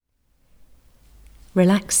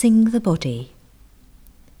Relaxing the body.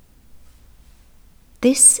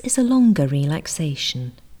 This is a longer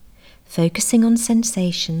relaxation, focusing on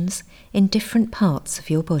sensations in different parts of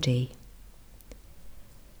your body.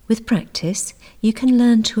 With practice, you can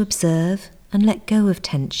learn to observe and let go of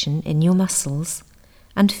tension in your muscles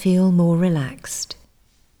and feel more relaxed.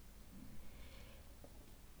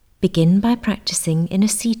 Begin by practicing in a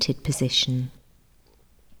seated position.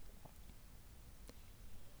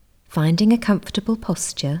 Finding a comfortable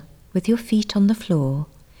posture with your feet on the floor,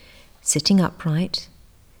 sitting upright,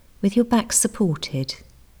 with your back supported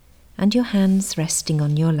and your hands resting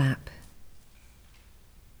on your lap.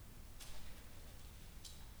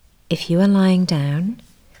 If you are lying down,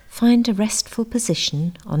 find a restful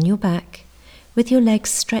position on your back with your legs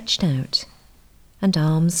stretched out and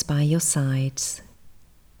arms by your sides.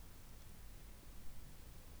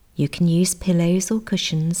 You can use pillows or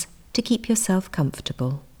cushions to keep yourself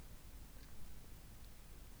comfortable.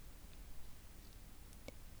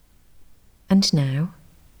 And now,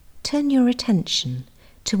 turn your attention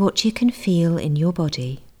to what you can feel in your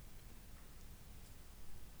body.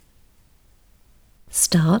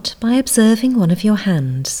 Start by observing one of your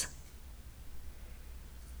hands.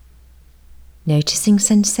 Noticing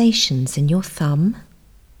sensations in your thumb,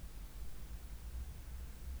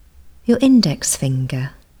 your index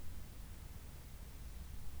finger,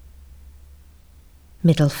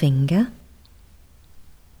 middle finger,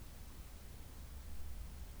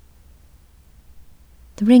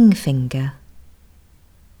 the ring finger,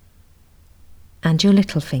 and your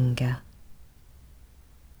little finger.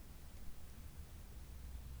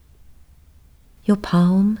 Your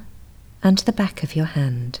palm and the back of your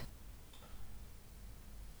hand.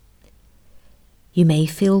 You may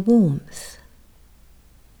feel warmth,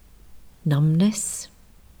 numbness,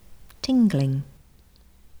 tingling.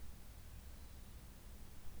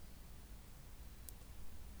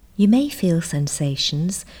 You may feel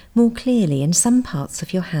sensations more clearly in some parts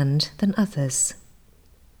of your hand than others.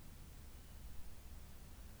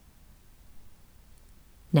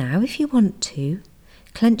 Now, if you want to,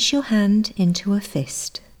 clench your hand into a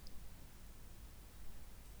fist.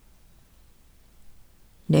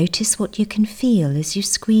 Notice what you can feel as you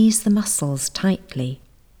squeeze the muscles tightly.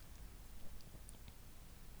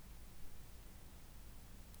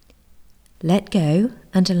 Let go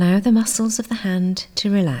and allow the muscles of the hand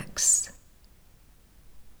to relax.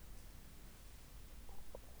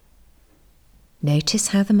 Notice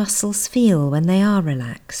how the muscles feel when they are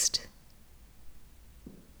relaxed.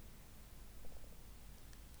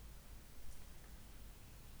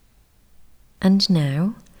 And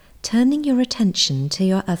now, turning your attention to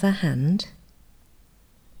your other hand,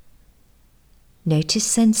 notice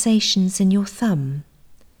sensations in your thumb,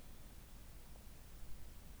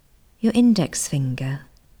 your index finger,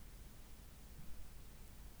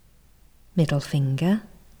 middle finger,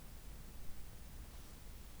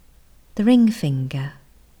 the ring finger,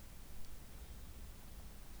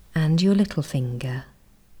 and your little finger,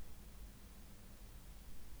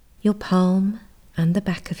 your palm and the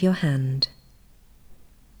back of your hand.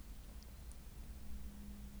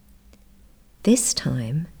 This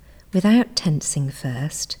time, without tensing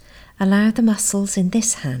first, allow the muscles in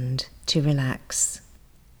this hand to relax.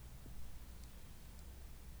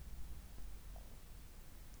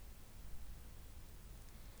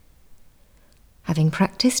 Having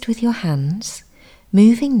practiced with your hands,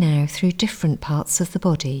 moving now through different parts of the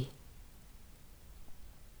body.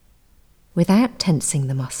 Without tensing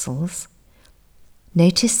the muscles,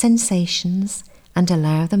 notice sensations and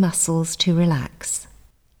allow the muscles to relax.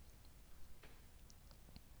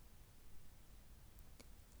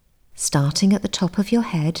 Starting at the top of your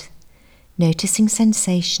head, noticing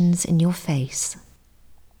sensations in your face.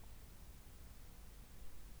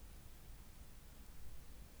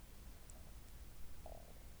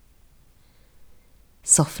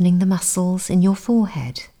 Softening the muscles in your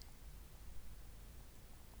forehead,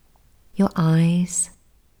 your eyes,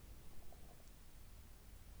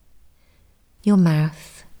 your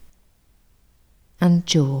mouth, and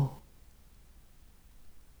jaw.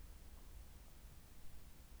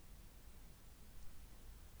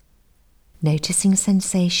 Noticing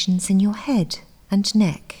sensations in your head and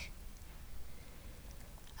neck,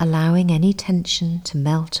 allowing any tension to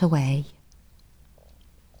melt away.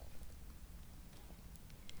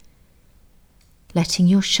 Letting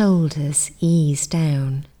your shoulders ease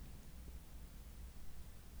down.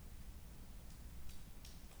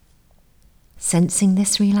 Sensing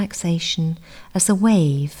this relaxation as a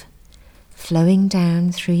wave flowing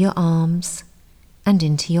down through your arms and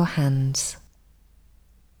into your hands.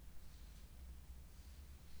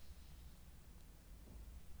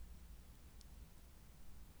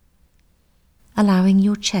 allowing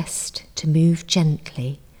your chest to move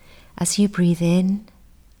gently as you breathe in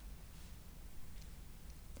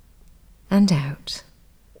and out.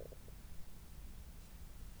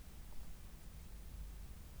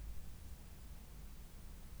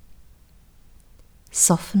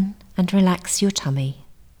 Soften and relax your tummy.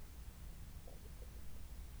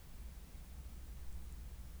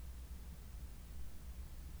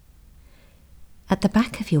 At the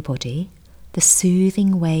back of your body, the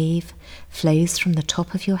soothing wave flows from the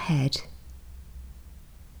top of your head,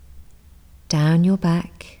 down your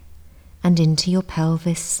back and into your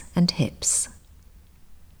pelvis and hips.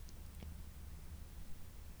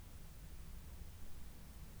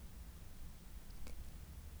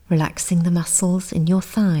 Relaxing the muscles in your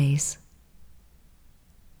thighs,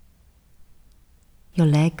 your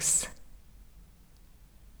legs,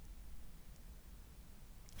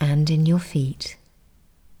 and in your feet.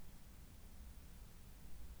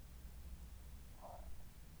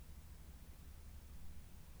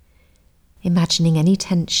 Imagining any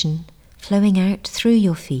tension flowing out through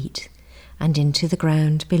your feet and into the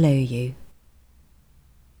ground below you.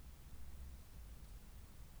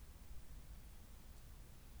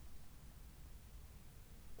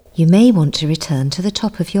 You may want to return to the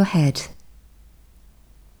top of your head,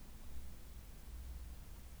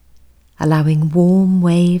 allowing warm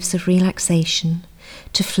waves of relaxation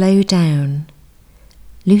to flow down,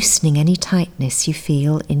 loosening any tightness you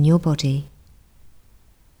feel in your body.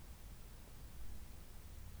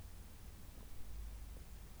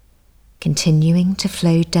 Continuing to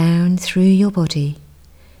flow down through your body,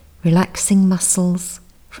 relaxing muscles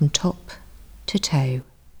from top to toe.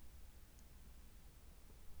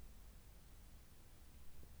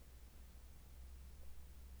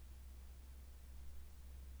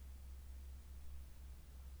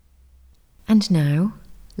 And now,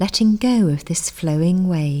 letting go of this flowing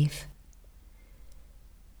wave,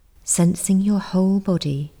 sensing your whole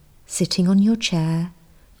body sitting on your chair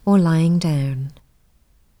or lying down.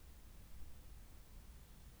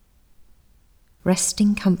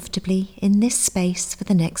 Resting comfortably in this space for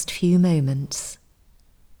the next few moments.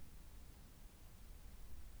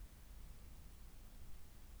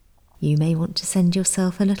 You may want to send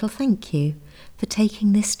yourself a little thank you for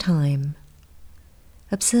taking this time,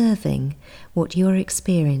 observing what you are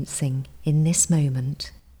experiencing in this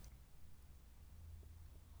moment.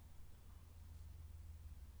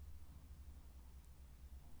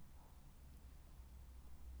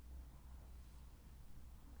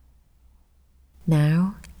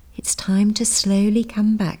 Now it's time to slowly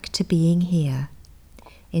come back to being here,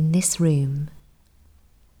 in this room.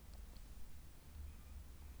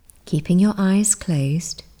 Keeping your eyes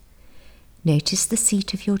closed, notice the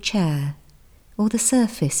seat of your chair or the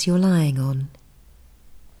surface you're lying on.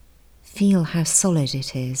 Feel how solid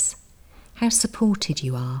it is, how supported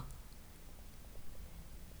you are.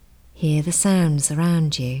 Hear the sounds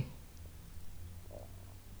around you.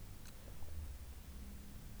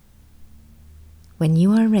 When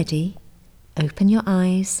you are ready, open your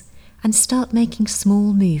eyes and start making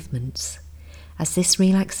small movements as this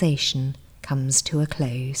relaxation comes to a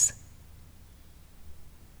close.